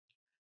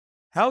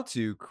How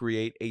to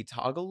create a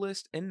toggle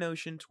list in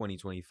Notion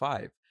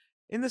 2025.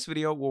 In this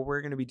video, what we're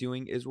going to be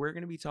doing is we're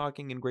going to be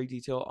talking in great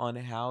detail on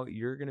how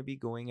you're going to be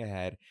going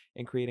ahead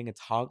and creating a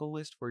toggle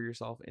list for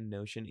yourself in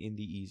Notion in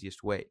the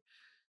easiest way.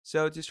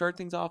 So to start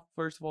things off,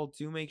 first of all,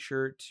 do make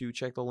sure to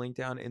check the link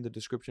down in the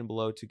description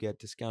below to get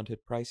discounted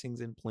pricings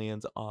and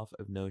plans off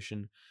of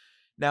Notion.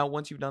 Now,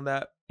 once you've done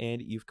that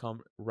and you've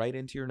come right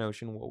into your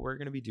Notion, what we're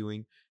going to be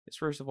doing is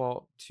first of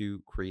all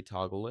to create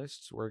toggle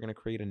lists. We're going to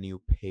create a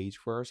new page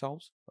for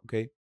ourselves,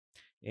 okay?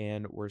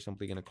 And we're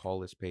simply going to call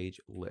this page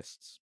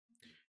lists.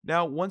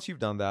 Now, once you've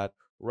done that,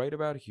 right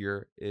about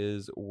here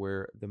is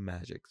where the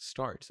magic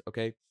starts,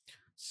 okay?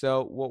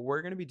 So what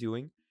we're going to be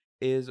doing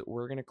is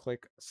we're going to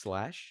click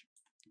slash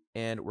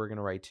and we're going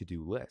to write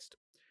to-do list.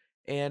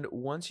 And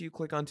once you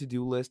click on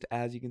to-do list,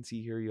 as you can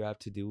see here, you have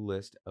to-do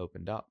list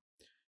opened up.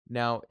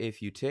 Now,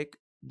 if you tick,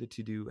 the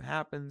to-do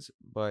happens,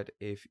 but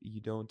if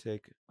you don't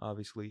tick,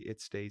 obviously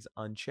it stays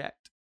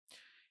unchecked.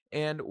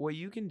 And what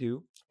you can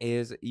do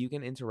is you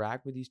can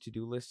interact with these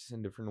to-do lists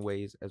in different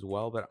ways as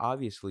well. But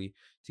obviously,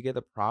 to get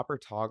the proper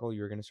toggle,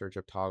 you're going to search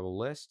up toggle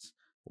lists.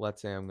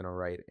 Let's say I'm going to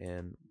write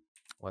in,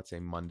 let's say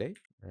Monday,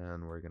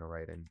 and we're going to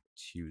write in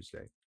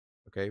Tuesday.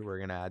 Okay, we're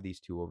going to add these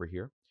two over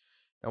here.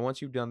 And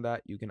once you've done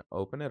that, you can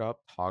open it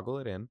up, toggle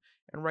it in,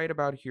 and right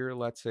about here,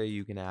 let's say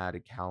you can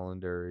add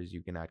calendars,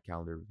 you can add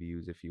calendar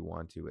views if you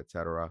want to,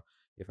 etc.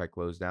 If I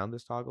close down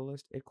this toggle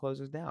list, it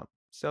closes down.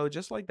 So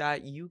just like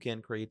that, you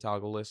can create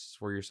toggle lists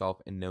for yourself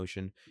in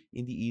Notion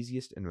in the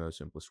easiest and most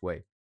simplest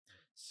way.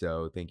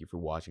 So thank you for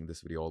watching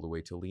this video all the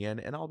way till the end,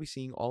 and I'll be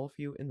seeing all of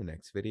you in the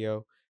next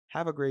video.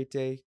 Have a great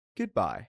day. Goodbye.